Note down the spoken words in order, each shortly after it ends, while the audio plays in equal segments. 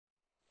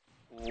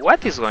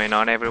What is going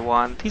on,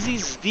 everyone? This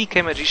is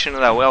DKmagician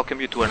and I welcome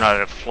you to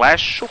another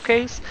Flash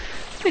showcase.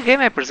 The game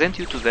I present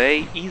you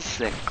today is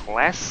a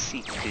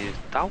classic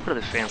tower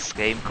defense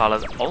game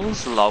called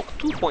Onslaught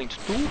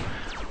 2.2,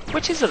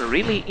 which is a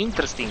really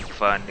interesting,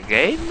 fun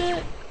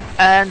game,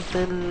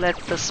 and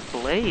let us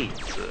play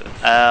it.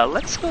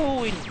 Let's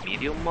go in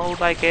medium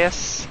mode, I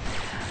guess.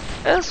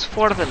 As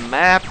for the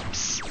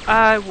maps,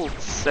 I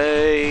would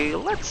say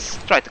let's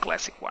try the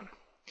classic one.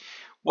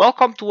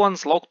 Welcome to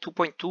Onslaught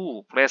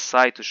 2.2. Press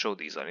I to show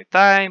this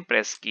anytime,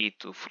 press key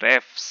to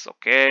refs,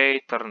 okay,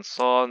 turns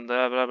on,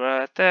 blah blah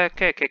blah,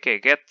 okay,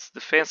 get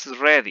defenses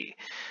ready.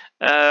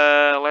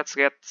 Let's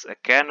get a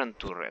cannon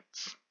turret.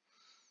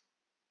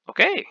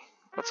 Okay,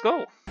 let's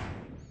go.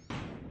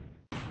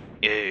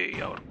 Yay,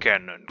 our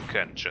cannon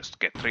can just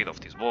get rid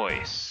of these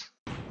boys.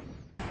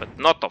 But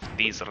not of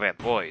these red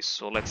boys,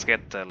 so let's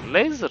get a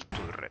laser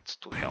turret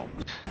to help.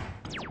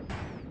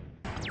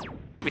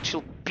 Which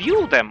will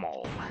pew them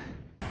all.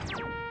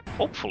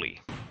 Hopefully.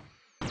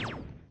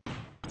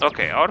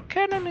 Okay, our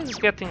cannon is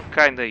getting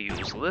kinda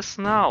useless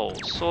now,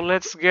 so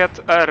let's get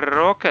a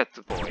rocket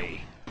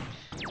boy.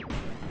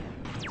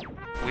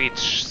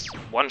 Which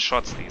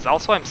one-shots these.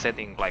 Also, I'm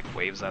sending like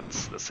waves at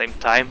the same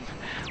time,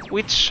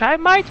 which I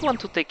might want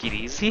to take it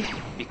easy,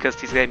 because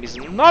this game is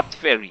not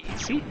very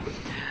easy.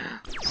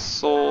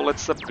 So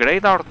let's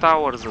upgrade our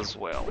towers as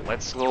well.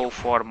 Let's go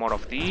for more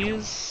of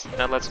these,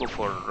 and let's go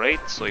for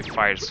rate so it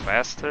fires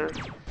faster.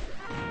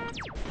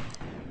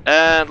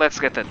 And let's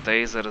get a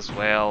taser as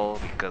well,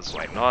 because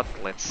why not?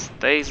 Let's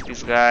tase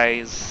these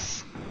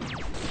guys.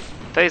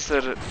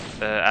 Taser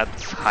at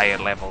higher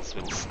levels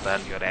will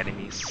stun your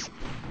enemies,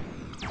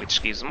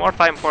 which gives more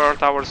time for our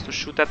towers to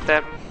shoot at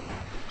them.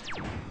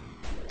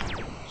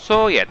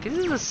 So yeah, this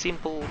is a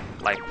simple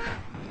like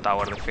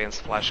tower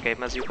defense flash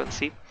game, as you can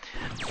see.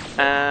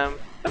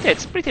 But yeah,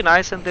 it's pretty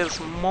nice, and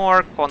there's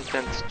more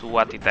content to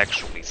what it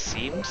actually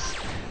seems.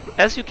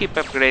 As you keep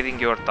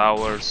upgrading your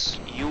towers,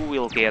 you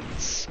will get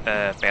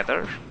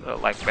better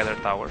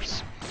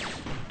towers,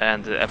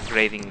 and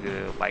upgrading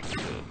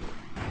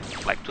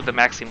like to the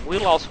maximum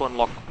will also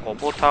unlock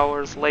combo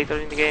towers later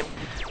in the game,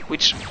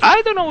 which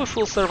I don't know if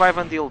we'll survive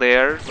until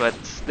there, but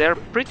they're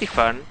pretty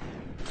fun.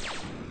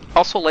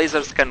 Also,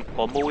 lasers can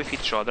combo with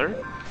each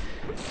other,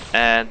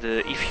 and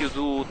if you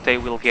do, they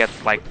will get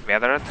like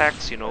better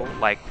attacks, you know,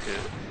 like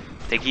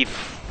they give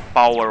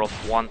power of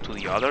one to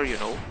the other, you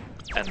know,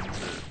 and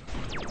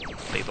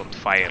they don't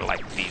fire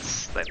like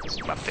this.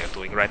 That's what they're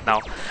doing right now.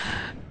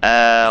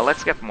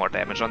 Let's get more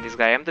damage on this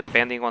guy. I'm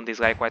depending on this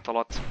guy quite a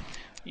lot.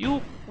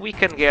 We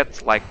can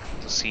get like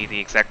to see the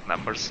exact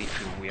numbers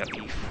if we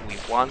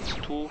want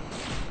to.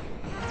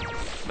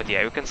 But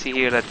yeah, you can see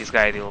here that this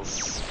guy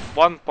deals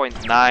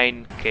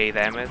 1.9k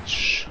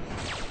damage,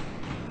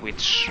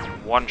 which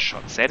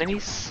one-shots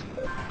enemies.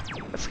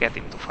 Let's get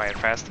him to fire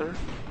faster.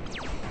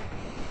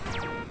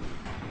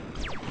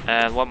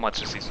 And what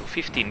much does this do?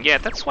 15. Yeah,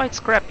 that's why it's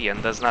crappy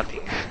and does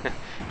nothing.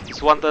 This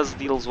one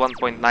deals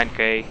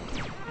 1.9k.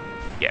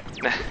 Yeah.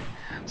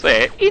 So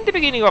yeah, in the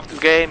beginning of this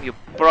game, you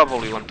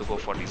probably want to go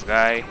for this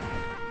guy.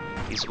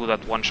 He's good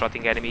at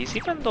one-shotting enemies,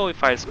 even though he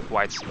fires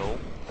quite slow.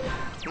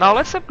 Now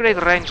let's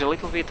upgrade range a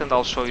little bit, and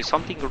I'll show you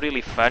something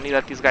really funny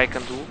that this guy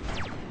can do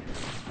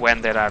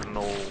when there are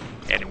no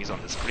enemies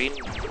on the screen,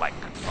 like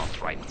not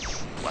right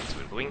what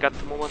we're doing at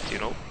the moment, you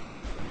know.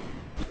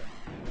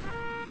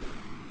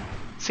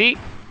 See?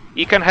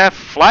 He can have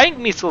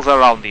flying missiles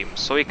around him,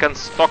 so he can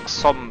stock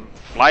some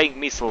flying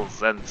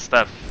missiles and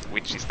stuff,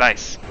 which is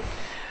nice.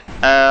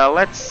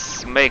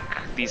 Let's make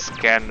this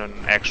cannon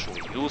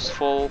actually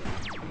useful.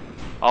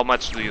 How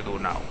much do you do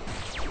now?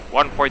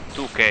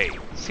 1.2k.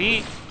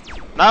 See?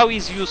 Now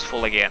he's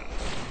useful again.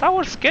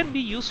 Towers can be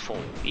useful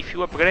if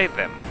you upgrade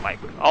them, like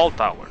all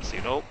towers,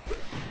 you know.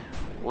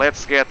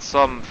 Let's get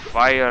some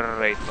fire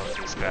rate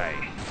on this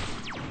guy.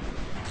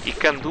 He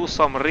can do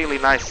some really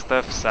nice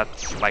stuff at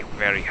like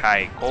very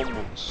high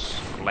combos,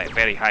 like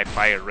very high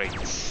fire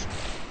rates.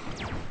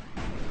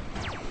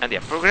 And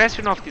yeah,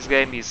 progression of this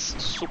game is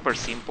super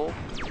simple.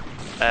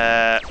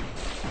 The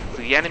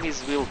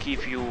enemies will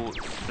give you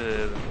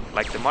the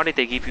money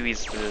they give you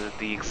is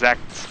the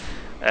exact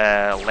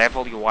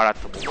level you are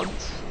at the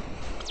moment.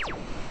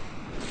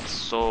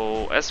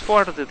 So as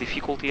for the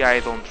difficulty, I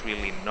don't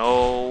really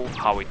know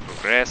how it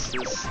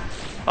progresses.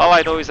 All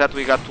I know is that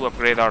we got to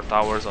upgrade our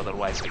towers,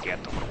 otherwise we get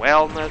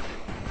overwhelmed.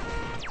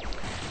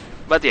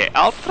 But yeah,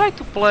 I'll try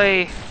to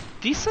play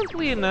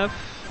decently enough.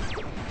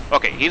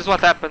 Okay, here's what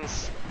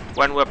happens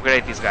when we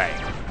upgrade this guy.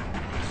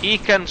 He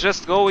can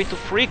just go into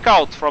freak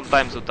out from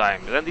time to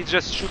time, and he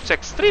just shoots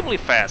extremely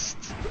fast,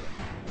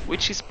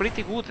 which is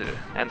pretty good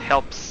and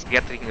helps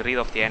getting rid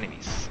of the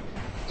enemies.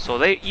 So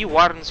he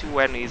warns you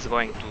when he's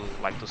going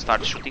to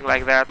start shooting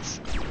like that,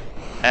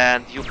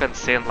 and you can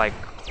send like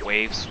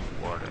waves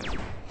or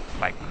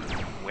like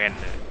when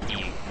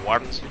he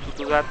warns you to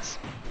do that.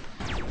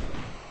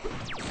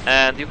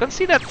 And you can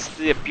see that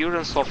the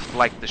appearance of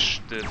like the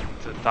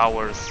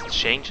towers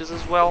changes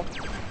as well,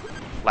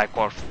 like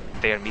of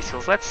their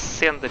missiles. Let's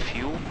send a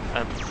few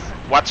and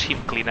watch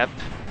him clean up.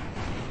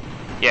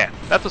 Yeah,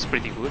 that was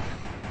pretty good.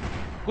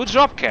 Good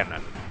job,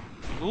 Cannon.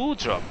 Good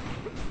job.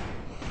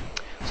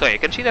 So you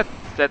can see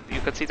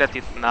that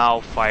it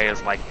now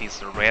fires like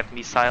these red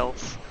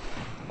missiles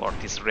or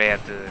these red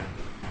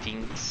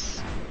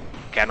things,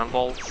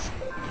 cannonballs.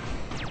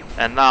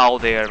 And now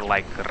they're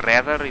like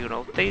redder, you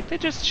know. They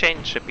just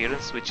change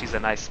appearance, which is a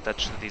nice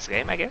touch to this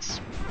game, I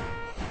guess.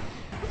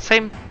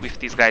 Same with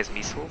these guys'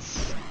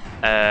 missiles.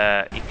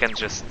 You can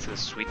just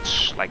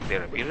switch like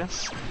their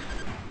appearance.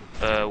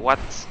 What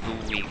do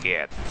we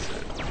get?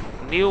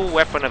 New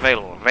weapon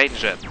available,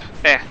 range up.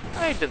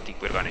 I don't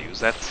think we're gonna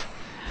use that.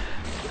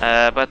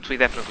 But we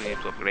definitely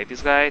need to upgrade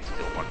this guy to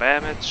deal more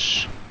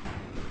damage.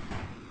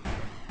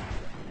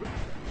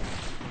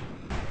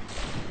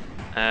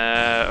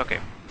 Okay,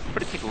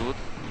 pretty good.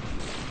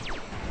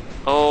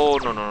 Oh,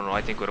 no,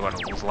 I think we're gonna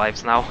lose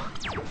lives now.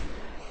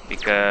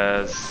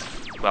 Because,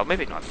 well,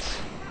 maybe not.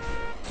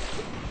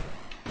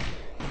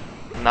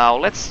 Now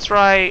let's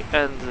try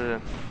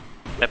and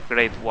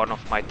upgrade one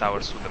of my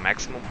towers to the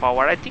maximum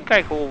power. I think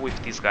I go with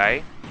this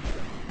guy.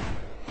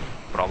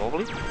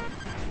 Probably.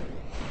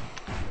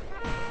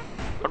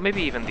 Or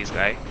maybe even this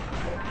guy.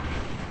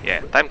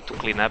 Yeah, time to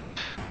clean up.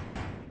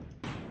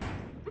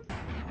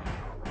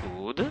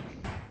 Good.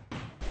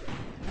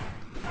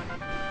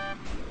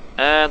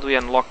 And we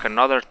unlock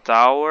another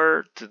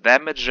tower to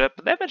damage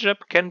up. Damage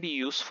up can be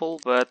useful,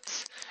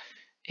 but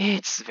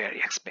it's very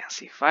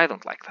expensive. I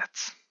don't like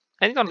that.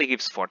 And it only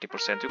gives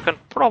 40%. You can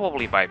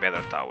probably buy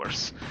better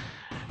towers.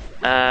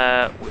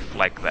 With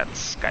like that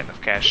kind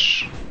of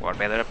cash or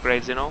better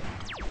upgrades, you know.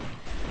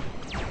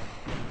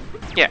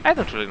 Yeah, I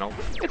don't really know.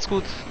 It's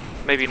good.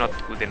 Maybe not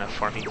good enough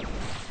for me.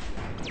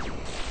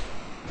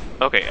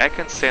 Okay, I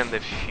can send a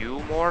few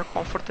more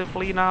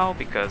comfortably now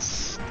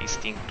because this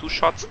thing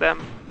two-shots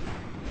them.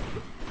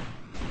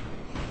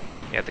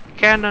 Yeah, the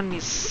cannon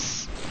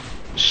is...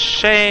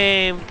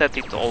 shame that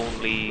it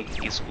only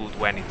is good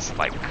when it's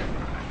like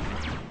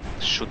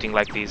shooting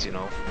like this, you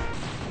know.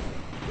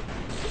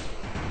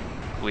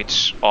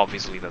 Which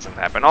obviously doesn't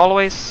happen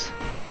always.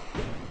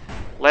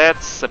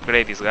 Let's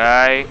upgrade this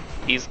guy.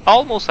 He's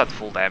almost at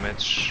full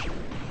damage.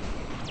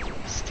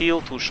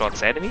 Still two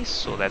shots enemies,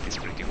 so that is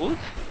pretty good.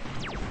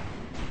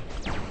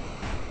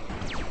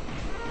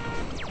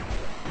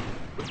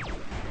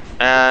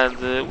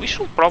 And we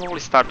should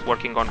probably start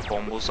working on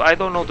combos. I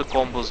don't know the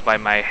combos by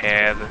my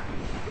head,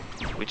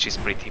 which is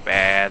pretty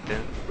bad.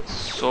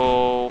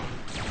 So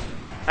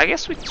I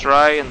guess we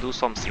try and do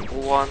some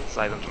simple ones.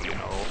 I don't really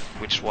know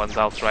which ones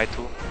I'll try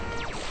to.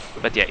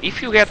 But yeah,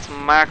 if you get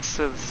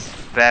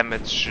maxed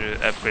damage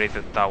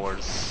upgraded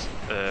towers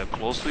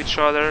close to each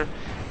other,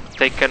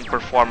 they can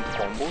perform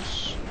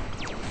combos.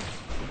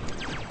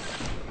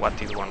 What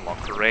did one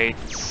unlock?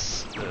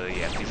 Rates?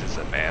 Yeah, this is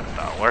a bad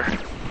tower.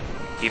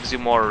 Gives you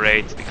more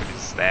rates because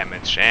it's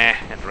damage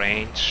and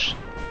range.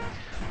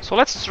 So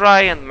let's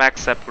try and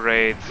max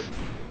upgrade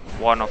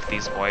one of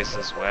these boys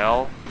as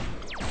well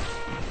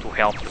to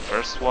help the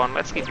first one.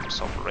 Let's give him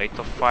some rate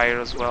of fire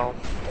as well.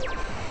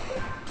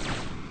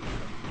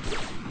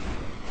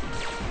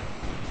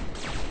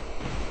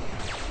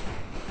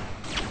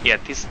 Yeah,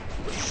 this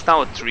is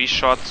now a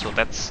 3-shot, so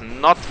that's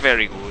not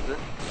very good.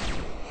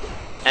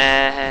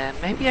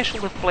 Maybe I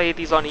should have played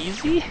this on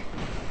easy?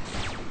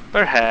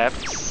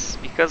 Perhaps,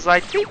 because I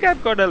think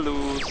I'm gonna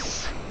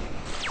lose.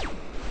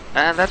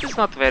 And that is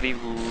not very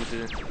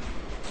good.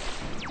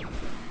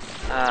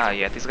 Ah,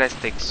 yeah, these guys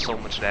take so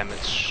much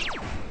damage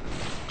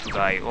to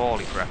die.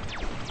 Holy crap.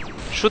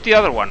 Shoot the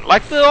other one.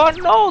 Like the... oh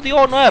no, the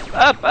one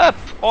up.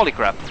 Holy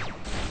crap.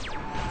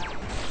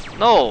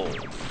 No.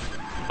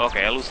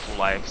 Okay, I lose 2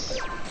 lives.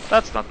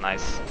 That's not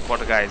nice for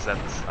the guys that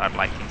are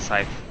like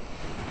inside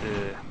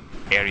the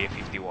Area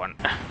 51.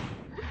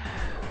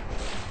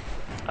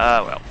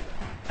 Well.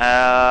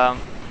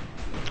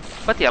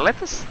 But yeah,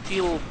 let us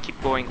still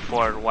keep going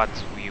for what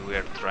we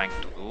were trying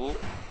to do,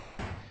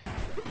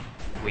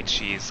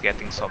 which is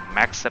getting some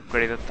max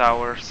upgraded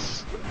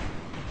towers.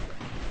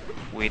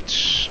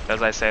 Which,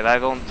 as I said, I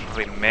don't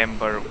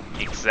remember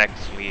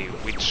exactly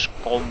which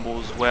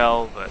combos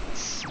well, but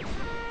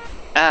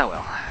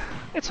well,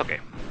 it's okay.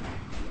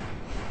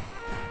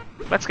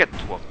 Let's get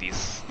 2 of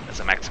these as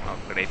a maximum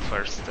upgrade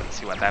first and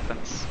see what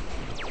happens.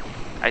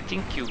 I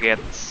think you get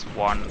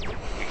one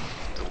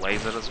with the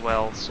laser as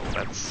well, so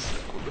that's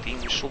a good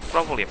thing. We should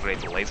probably upgrade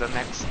the laser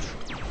next.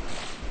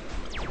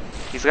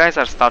 These guys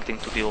are starting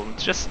to deal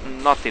just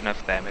not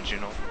enough damage, you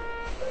know.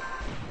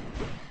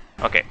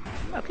 Okay,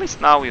 at least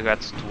now you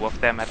got 2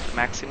 of them at the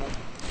maximum.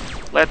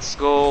 Let's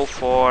go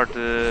for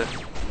the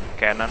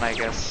cannon, I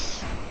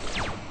guess.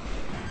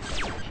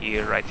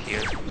 Here, right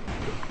here.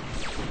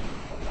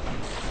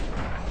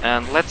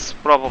 And let's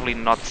probably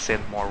not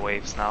send more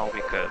waves now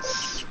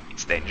because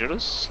it's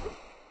dangerous.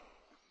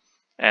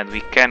 And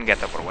we can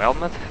get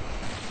overwhelmed.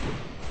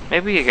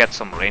 Maybe we get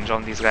some range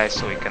on these guys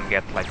so we can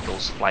get like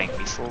those flying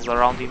missiles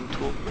around him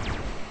too.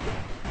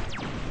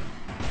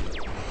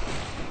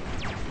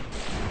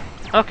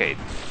 Okay,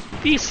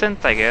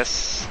 decent I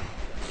guess.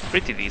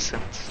 Pretty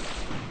decent.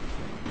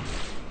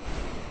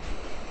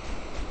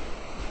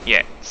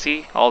 Yeah,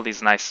 See, all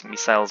these nice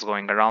missiles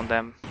going around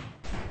them.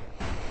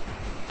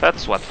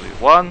 That's what we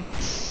want.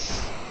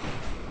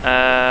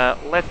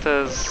 Let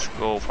us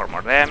go for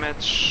more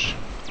damage.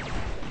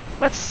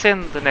 Let's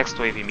send the next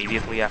wave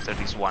immediately after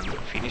this one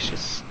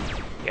finishes.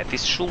 Yeah,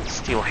 this should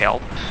still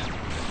help.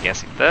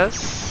 Yes, it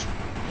does.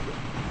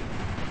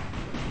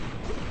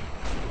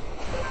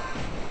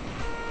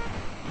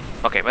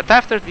 Okay, but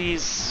after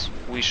these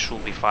we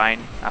should be fine.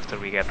 After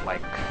we get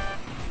like...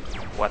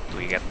 what do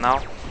we get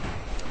now?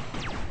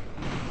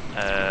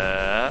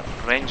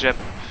 Range up,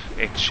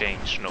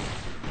 exchange, no.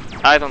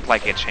 I don't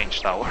like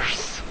exchange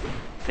towers.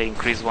 They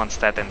increase one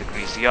stat and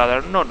decrease the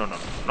other. No, no, no,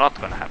 no, not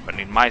gonna happen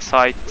in my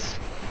sight.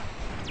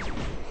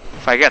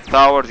 If I get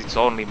towers, it's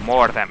only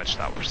more damage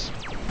towers.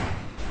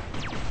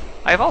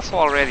 I've also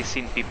already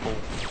seen people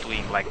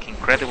doing like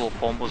incredible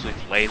combos with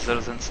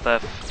lasers and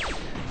stuff.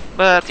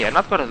 But yeah,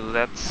 not gonna do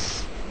that.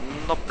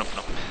 Nope, nope,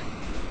 nope.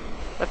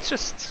 Let's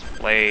just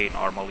play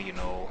normally, you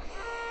know.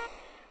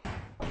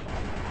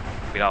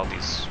 Without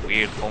these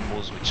weird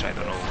combos, which I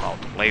don't know how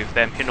to play with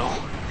them, you know.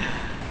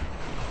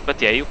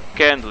 But yeah, you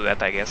can do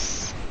that, I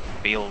guess.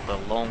 Build a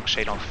long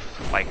chain of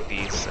like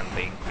this and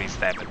they increase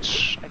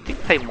damage. I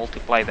think they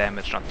multiply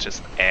damage, not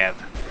just add.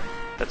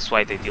 That's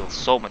why they deal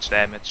so much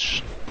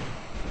damage.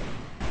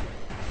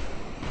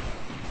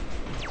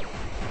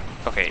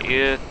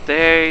 Okay,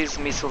 these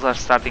missiles are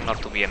starting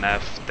not to be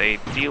enough. They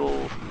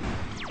deal...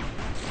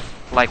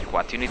 like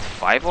what, you need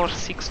 5 or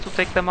 6 to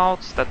take them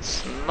out?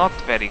 That's not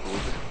very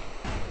good.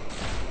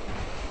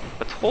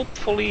 But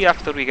hopefully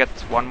after we get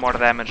one more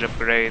damage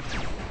upgrade,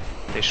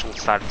 they should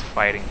start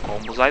firing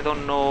combos. I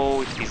don't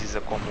know if this is a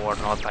combo or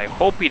not. I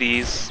hope it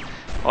is.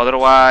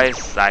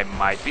 Otherwise, I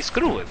might be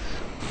screwed.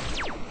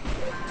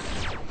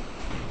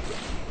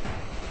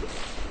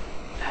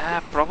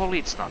 Probably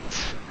it's not.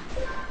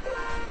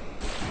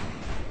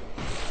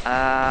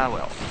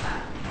 Well.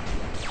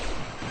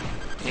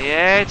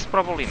 Yeah, it's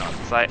probably not.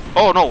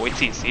 Oh no,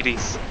 it is, it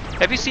is.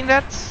 Have you seen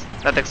that?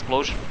 That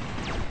explosion?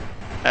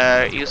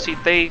 You see,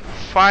 they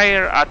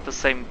fire at the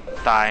same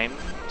time,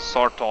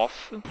 sort of.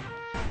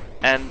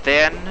 And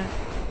then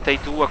they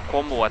do a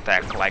combo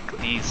attack like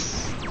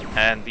this.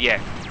 And yeah,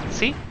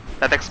 see?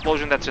 That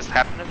explosion that just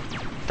happened?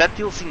 That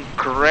deals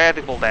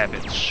incredible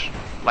damage.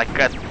 Like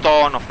a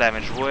ton of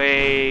damage,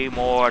 way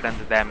more than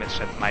the damage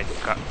that my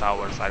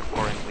towers are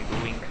currently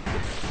doing.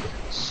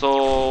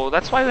 So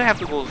that's why we have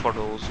to go for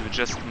those. We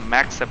just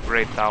max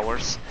upgrade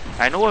towers.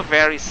 I know a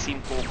very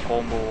simple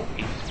combo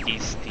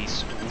is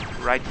these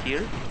two right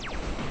here.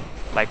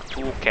 Like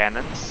 2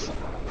 cannons.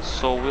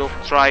 So we'll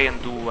try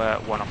and do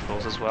one of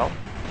those as well.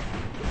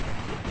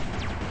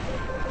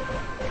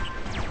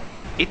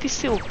 It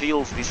still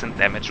deals decent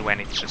damage when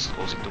it just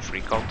goes into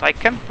freakout. I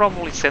can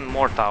probably send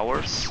more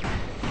towers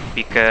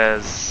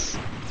because,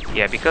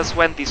 yeah, because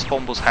when these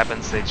combos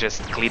happens they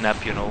just clean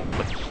up, you know,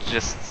 but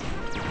just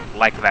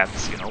like that,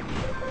 you know.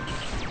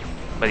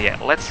 But yeah,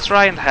 let's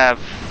try and have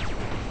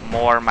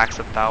more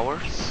maxed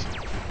towers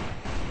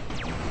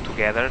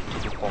together to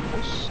do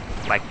combos,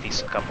 like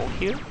this couple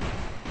here.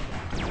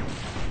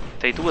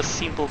 They do a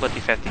simple but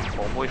effective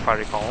combo, if I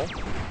recall.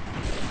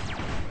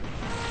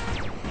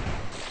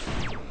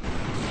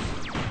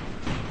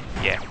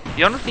 Yeah,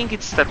 the only thing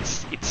is that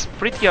it's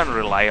pretty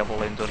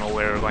unreliable and don't know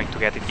where we're going to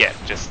get it. Yeah,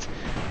 just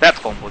that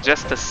combo,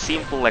 just a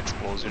simple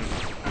explosion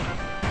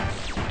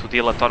to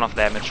deal a ton of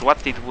damage.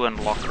 What did we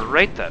unlock?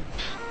 Rate up.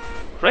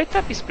 Rate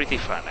up is pretty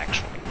fun,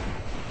 actually.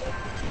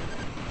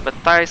 But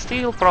I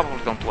still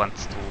probably don't want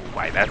to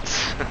buy that.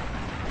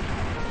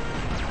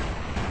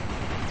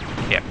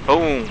 Yeah,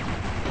 boom!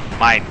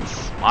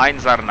 Mines.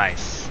 Mines are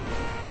nice.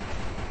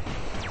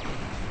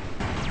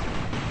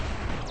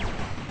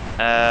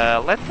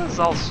 Let us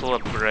also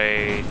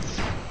upgrade...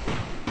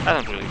 I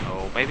don't really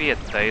know. Maybe a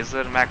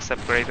Taser max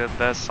upgraded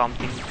does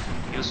something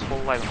useful?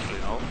 I don't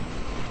really know.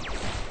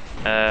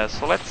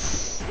 So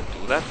let's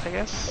do that, I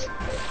guess.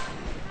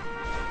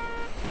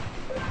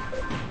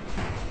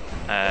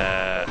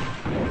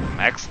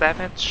 Max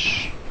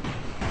damage.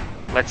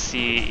 Let's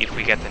see if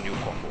we get a new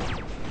combo.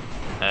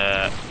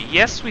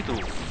 Yes, we do.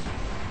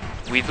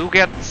 We do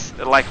get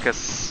like a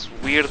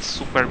weird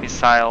super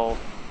missile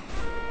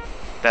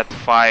that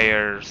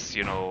fires,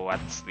 you know, at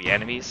the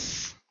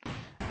enemies.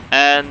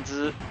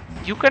 And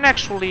you can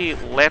actually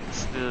let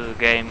the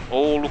game...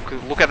 Oh,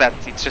 look at that!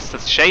 It's just a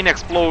chain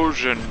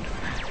explosion!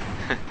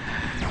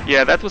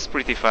 Yeah, that was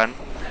pretty fun.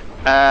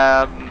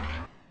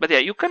 But yeah,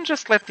 you can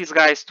just let these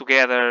guys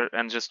together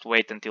and just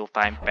wait until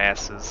time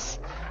passes.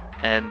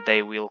 And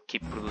they will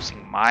keep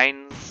producing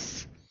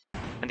mines.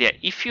 And yeah,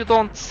 if you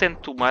don't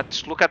send too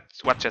much, look at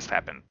what just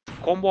happened. The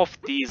combo of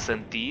these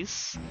and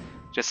these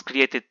just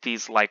created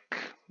these like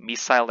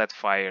missile that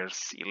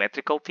fires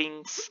electrical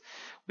things.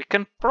 We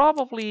can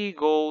probably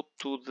go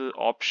to the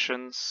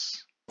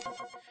options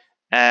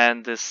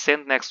and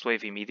send next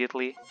wave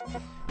immediately,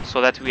 so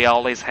that we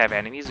always have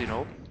enemies, you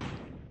know.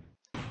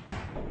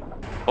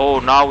 Oh,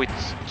 now it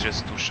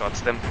just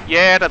 2-shots them.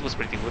 Yeah, that was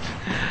pretty good.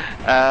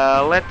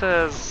 Let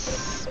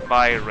us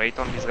buy rate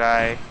on this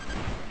guy,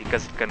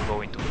 because it can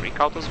go into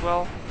freakout as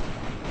well.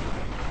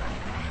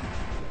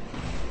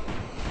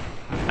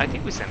 I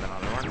think we send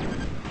another one.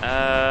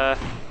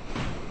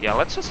 Yeah,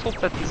 let's just hope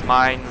that these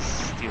mines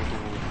still do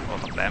a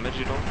lot of damage,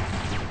 you know?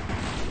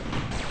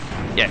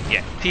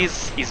 Yeah,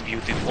 this is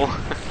beautiful.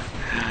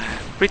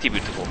 Pretty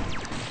beautiful.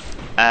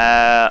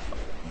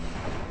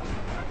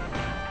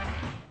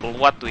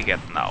 What do we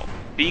get now?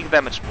 Big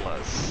damage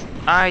plus.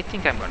 I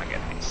think I'm gonna get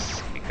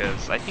this,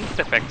 because I think it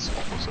affects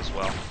combos as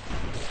well.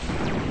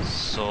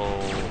 So,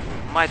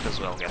 might as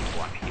well get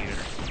one here.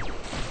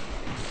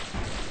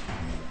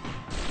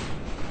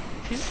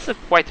 This is a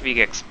quite big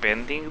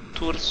expanding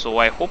tour, so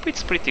I hope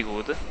it's pretty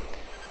good.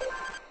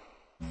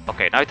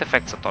 Okay, now it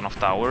affects a ton of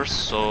towers,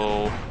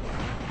 so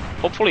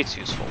hopefully it's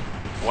useful.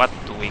 What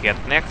do we get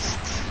next?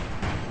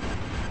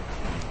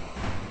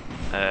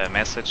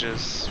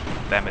 Messages,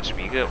 damage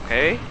big,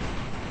 okay.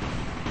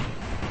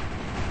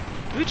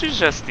 Which is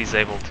just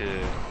disable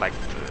like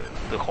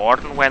the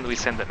horn when we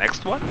send the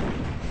next one.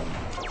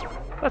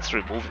 Let's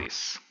remove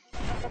this.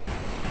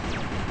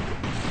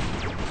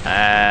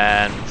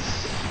 And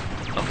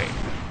okay,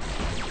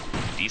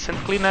 decent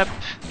cleanup.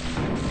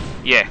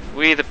 Yeah,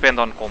 we depend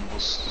on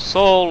combos,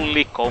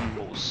 solely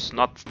combos,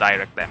 not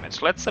direct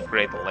damage. Let's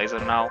upgrade the laser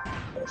now,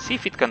 see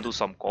if it can do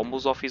some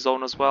combos of his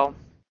own as well.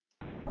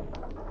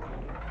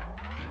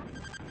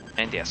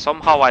 And yeah,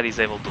 somehow I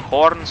disabled the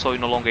horn, so you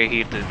no longer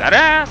hear the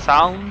da-da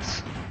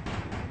sounds.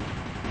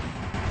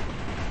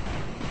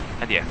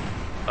 And yeah,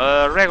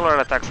 regular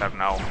attacks are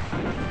now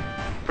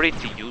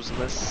pretty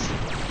useless.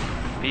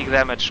 Big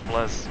damage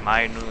plus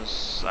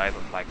minus, I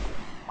don't like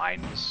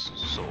minus,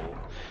 so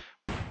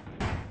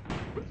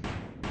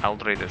I'll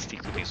rather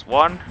stick to this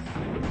one.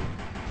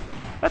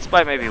 Let's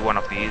buy maybe one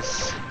of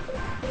these.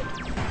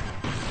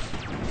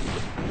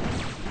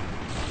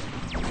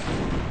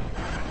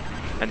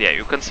 And yeah,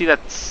 you can see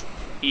that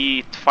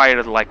it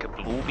fired like a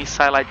blue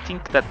missile. I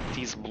think that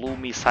this blue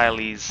missile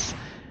is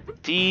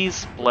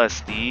these plus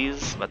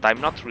these, but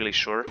I'm not really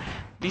sure.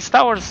 These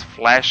towers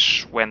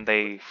flash when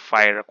they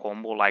fire a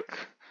combo, like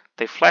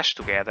they flash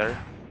together.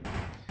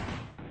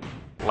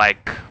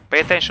 Like, pay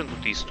attention to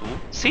these two.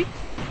 See?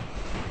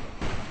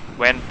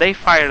 When they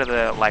fire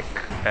the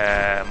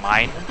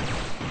mine,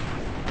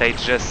 they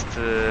just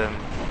did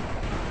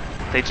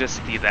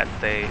that.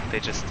 They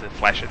just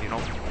flash it, you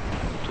know,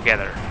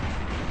 together,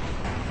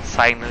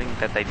 signaling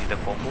that they did a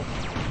combo.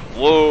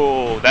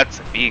 Whoa, that's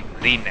a big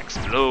green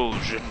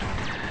explosion,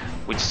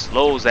 which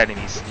slows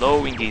enemies.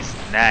 Slowing is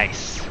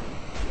nice.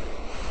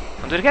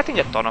 And we're getting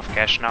a ton of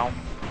cash now.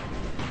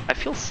 I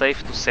feel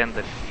safe to send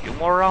a few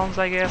more rounds,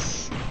 I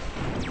guess.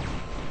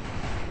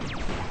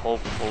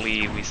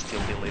 Hopefully we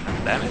still deal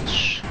enough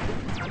damage.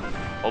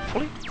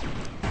 Hopefully.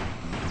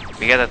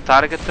 We get a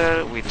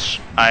targeter,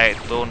 which I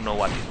don't know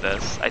what it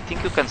does. I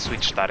think you can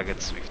switch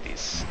targets with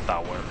this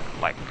tower,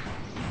 like,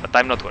 but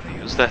I'm not going to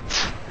use that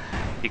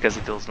because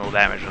it deals no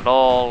damage at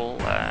all,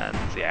 and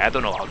yeah, I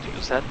don't know how to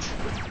use that.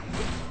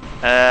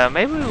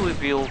 Maybe we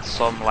build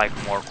some like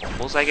more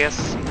combos, I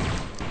guess.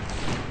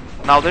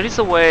 Now there is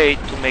a way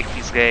to make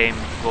this game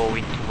go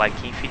into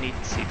like infinite.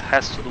 It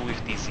has to do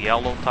with these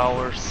yellow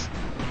towers,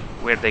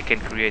 where they can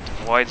create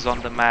voids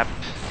on the map,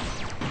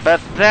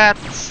 but that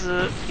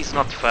is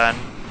not fun.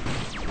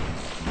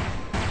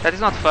 That is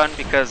not fun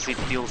because it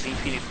deals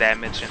infinite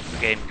damage and the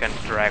game can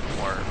drag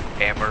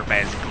forever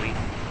basically,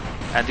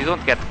 and you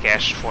don't get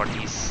cash for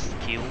these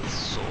kills,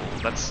 so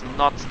that's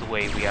not the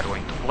way we are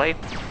going to play.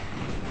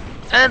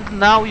 And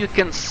now you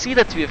can see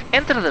that we have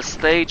entered a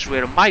stage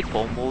where my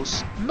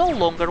combos no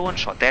longer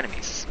one-shot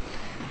enemies.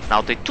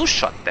 Now they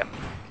two-shot them,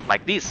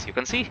 like this, you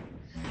can see.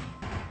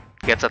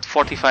 Gets at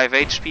 45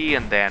 HP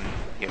and then,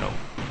 you know,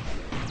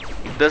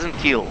 it doesn't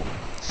kill.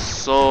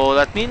 So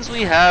that means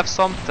we have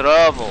some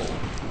trouble.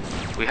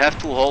 We have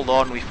to hold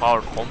on with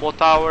our combo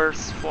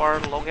towers for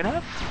long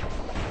enough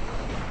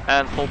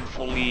and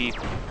hopefully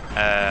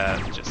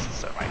just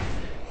survive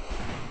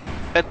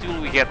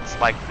until we get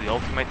like the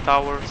ultimate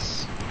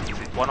towers. Is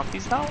it one of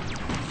these now?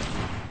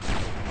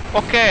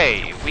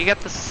 Okay, we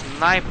get the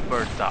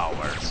sniper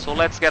tower, so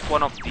let's get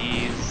one of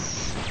these.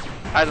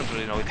 I don't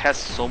really know, it has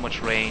so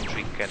much range,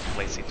 we can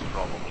place it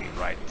probably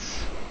right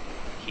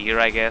here,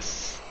 I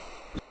guess.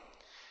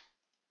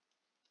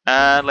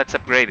 And let's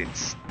upgrade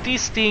it.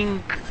 This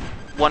thing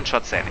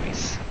one-shots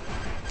enemies.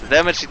 The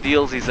damage it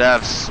deals is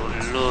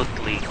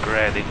absolutely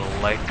incredible,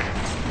 like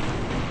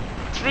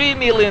 3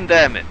 million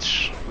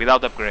damage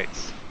without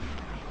upgrades,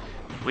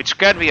 which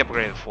can be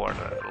upgraded for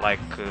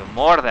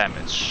more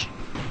damage.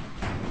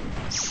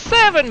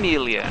 7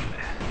 million!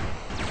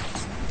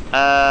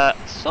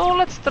 So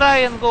let's try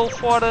and go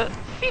for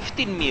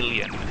 15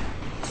 million.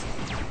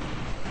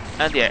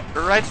 And yeah,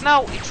 right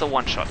now it's a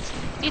one-shot.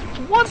 It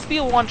won't be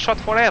a one-shot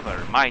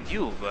forever, mind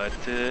you, but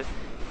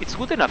it's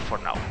good enough for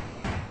now.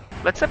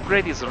 Let's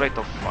upgrade his rate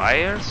of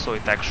fire, so we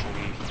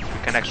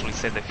can actually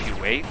send a few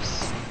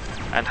waves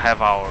and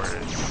have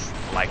ours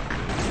like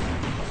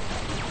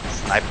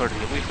sniper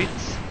deal with it.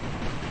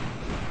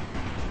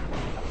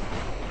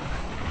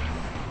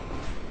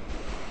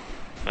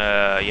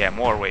 Yeah,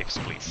 more waves,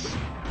 please.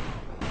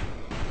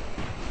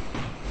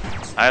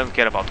 I don't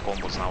care about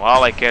combos now.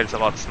 All I care is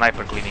about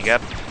sniper cleaning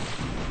up.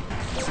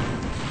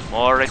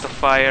 More rate of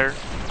fire.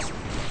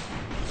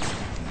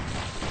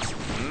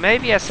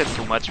 Maybe I said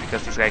too much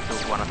because this guy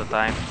kills one at a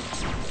time.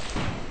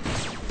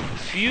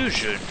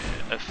 Fusion.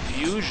 A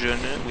fusion,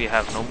 we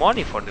have no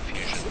money for the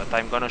fusion, but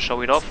I'm gonna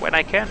show it off when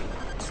I can.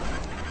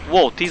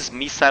 Whoa, this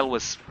missile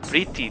was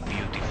pretty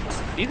beautiful.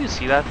 Did you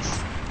see that?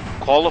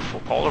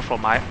 Colorful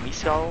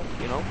missile,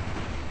 you know?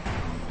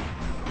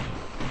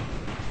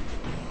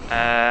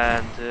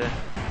 And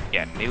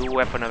yeah, new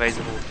weapon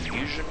available,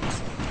 fusion.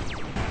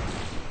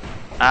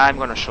 I'm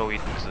gonna show it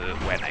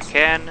when I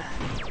can,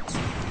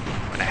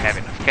 when I have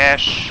enough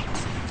cash.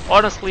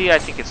 Honestly, I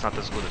think it's not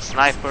as good as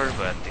sniper,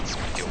 but it's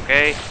pretty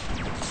okay.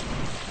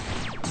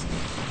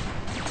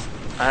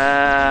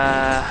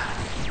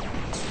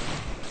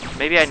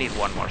 Maybe I need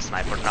one more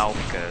sniper now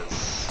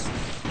because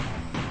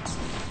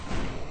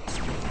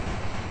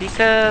we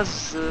can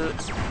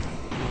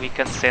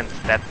send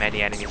that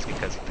many enemies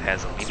because it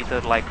has a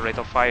limited like rate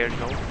of fire, you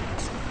know.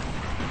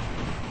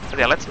 But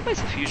yeah, let's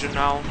place a fusion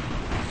now.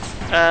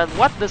 And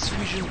what does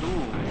fusion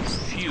do?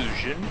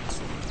 Fusion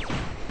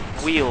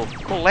will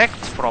collect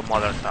from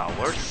other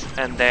towers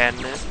and then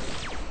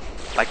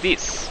like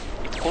this.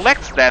 It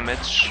collects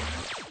damage,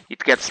 it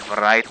gets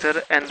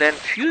brighter and then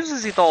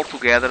fuses it all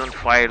together and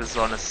fires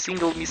on a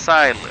single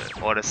missile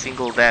or a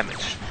single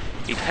damage.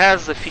 It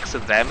has a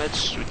fixed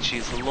damage which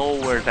is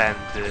lower than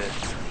the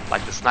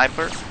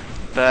sniper,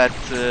 but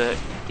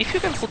if you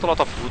can put a lot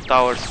of good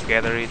towers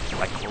together,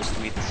 like close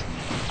to it,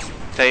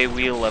 they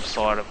will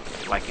absorb,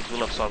 like it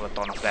will absorb a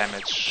ton of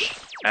damage,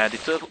 and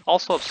it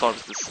also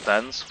absorbs the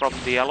stuns from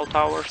the yellow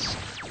towers,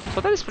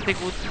 so that is pretty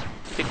good,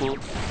 pretty cool.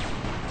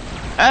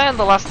 And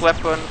the last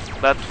weapon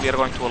that we are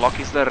going to unlock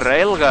is the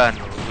railgun,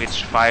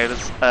 which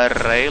fires a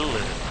rail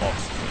of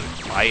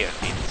fire.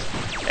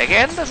 It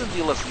again doesn't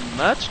deal as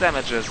much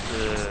damage as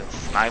the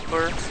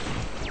sniper,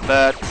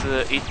 but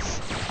it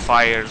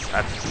fires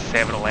at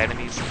several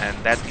enemies, and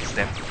that is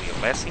definitely a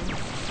blessing,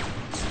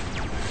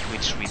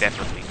 which we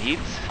definitely need.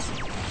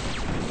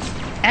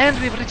 And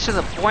we've reached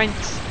the point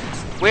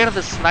where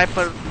the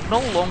sniper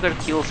no longer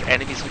kills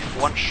enemies with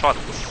one shot,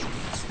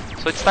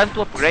 so it's time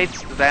to upgrade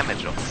the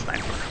damage of the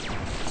sniper.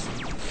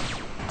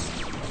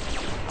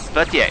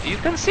 But yeah, you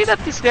can see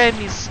that this game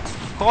is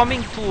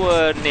coming to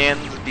an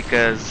end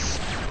because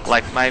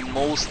like my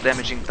most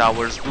damaging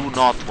towers do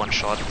not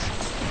one-shot,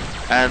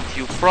 and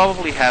you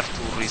probably have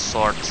to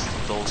resort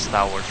to those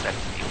towers that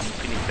deal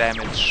infinite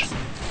damage,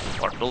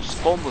 or those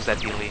combos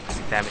that deal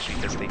infinite damage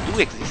because they do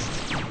exist.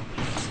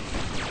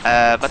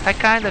 But I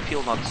kinda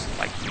feel not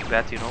like doing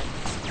that, you know?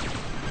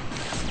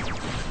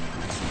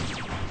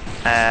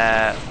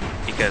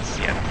 Because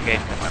yeah, the game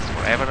can last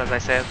forever, as I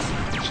said,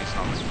 which is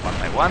not what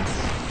I want.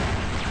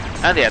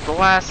 And yeah, the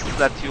last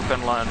that you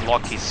can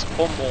unlock is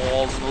combo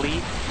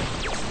only.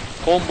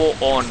 Combo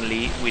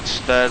only,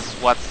 which does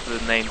what the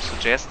name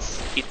suggests.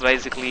 It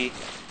basically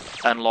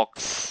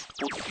unlocks,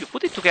 you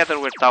put it together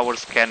where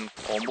towers can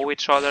combo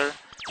each other,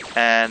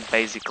 and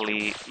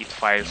basically it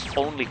fires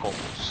only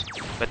combos.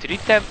 But you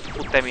need to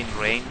put them in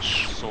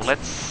range, so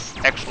let's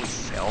actually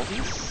sell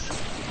this.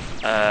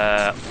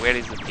 Where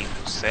is the thing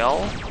to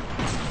sell?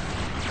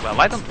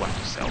 Well, I don't want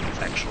to sell this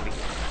actually.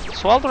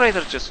 So I'll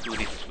rather just do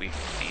it with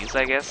these,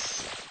 I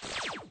guess.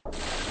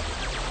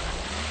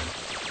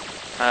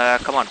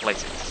 Come on,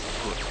 place it.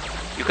 Good.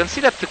 You can see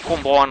that the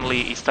combo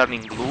only is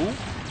turning blue,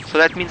 so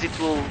that means it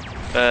will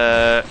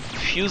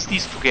fuse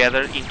these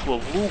together into a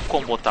blue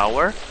combo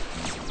tower,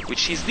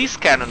 which is this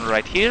cannon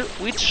right here,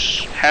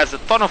 which has a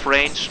ton of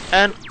range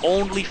and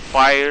only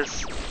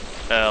fires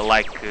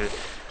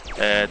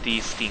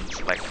these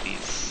things, like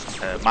these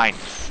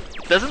mines.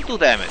 It doesn't do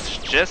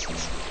damage, just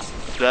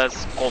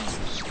does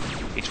combos,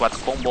 which what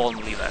combo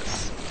only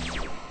does.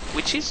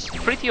 Which is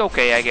pretty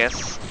okay, I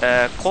guess.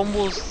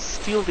 Combos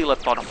still deal a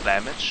ton of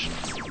damage.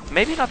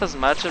 Maybe not as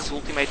much as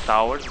ultimate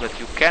towers, but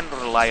you can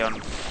rely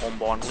on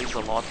combo onlys a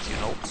lot, you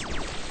know.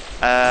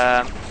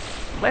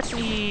 Let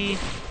me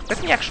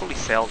actually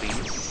sell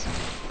these.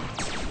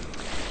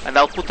 And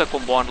I'll put a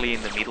combo only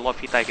in the middle of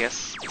it, I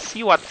guess.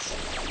 See what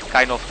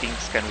kind of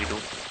things can we do.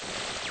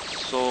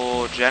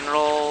 So,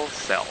 general,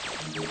 sell.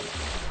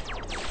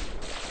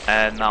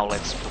 And now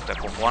let's put a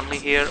combo only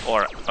here,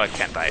 or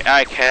can't I?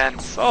 I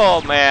can't!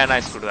 Oh man,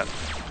 I screwed up.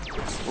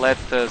 Let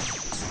us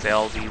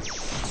sell these.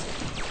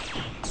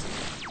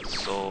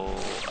 So,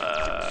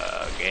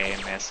 game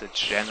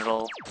message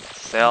general,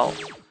 sell.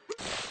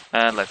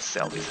 And let's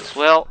sell this as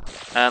well.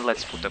 And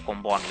let's put a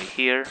combo only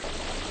here.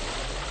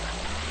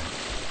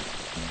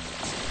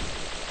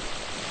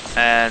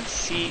 And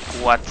see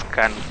what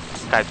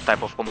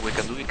type of combo we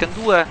can do.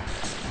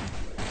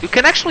 You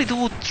can actually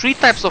do 3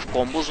 types of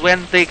combos.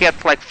 When they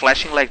get like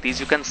flashing like this,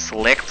 you can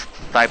select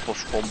the type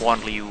of combo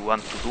only you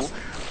want to do.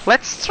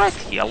 Let's try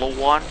the yellow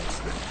one.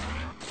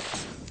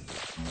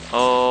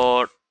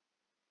 Or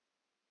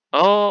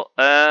oh,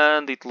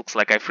 and it looks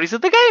like I freeze the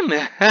game.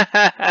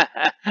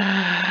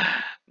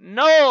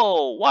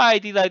 No, why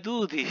did I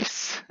do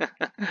this?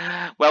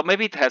 Well,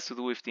 maybe it has to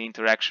do with the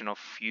interaction of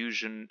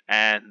fusion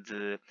and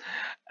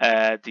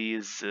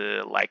this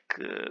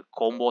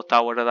combo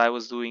tower that I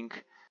was doing.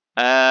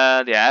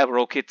 And yeah, I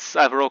broke it.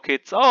 I broke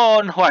it.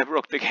 Oh no, I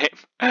broke the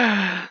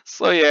game.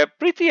 So yeah,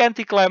 pretty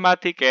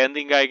anticlimactic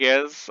ending, I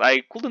guess.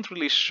 I couldn't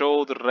really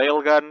show the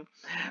railgun,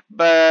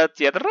 but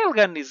yeah, the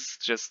railgun is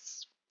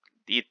just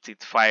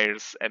it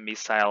fires a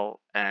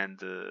missile, and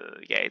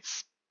yeah,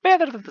 it's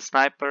better than the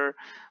sniper.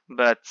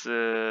 But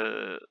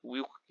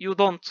you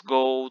don't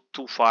go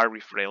too far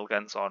with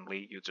railguns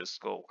only. You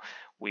just go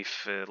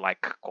with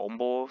like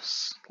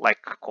combos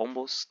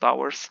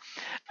towers.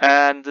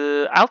 And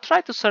I'll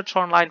try to search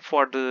online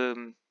for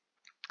the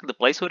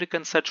place where you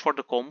can search for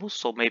the combos,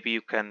 so maybe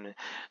you can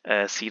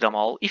see them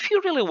all. If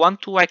you really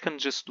want to, I can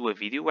just do a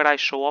video where I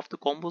show off the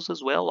combos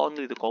as well,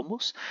 only the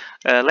combos.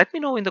 Let me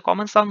know in the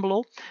comments down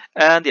below.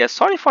 And yeah,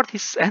 sorry for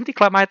this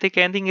anticlimactic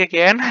ending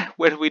again,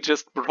 where we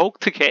just broke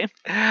the game.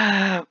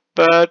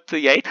 But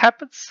yeah, it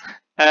happens.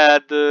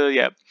 And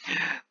yeah,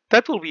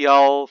 that will be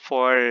all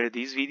for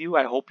this video.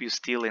 I hope you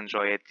still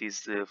enjoyed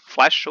this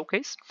flash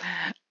showcase.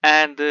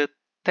 And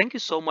thank you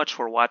so much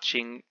for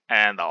watching,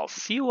 and I'll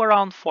see you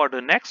around for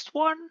the next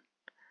one.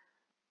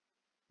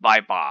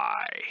 Bye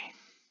bye.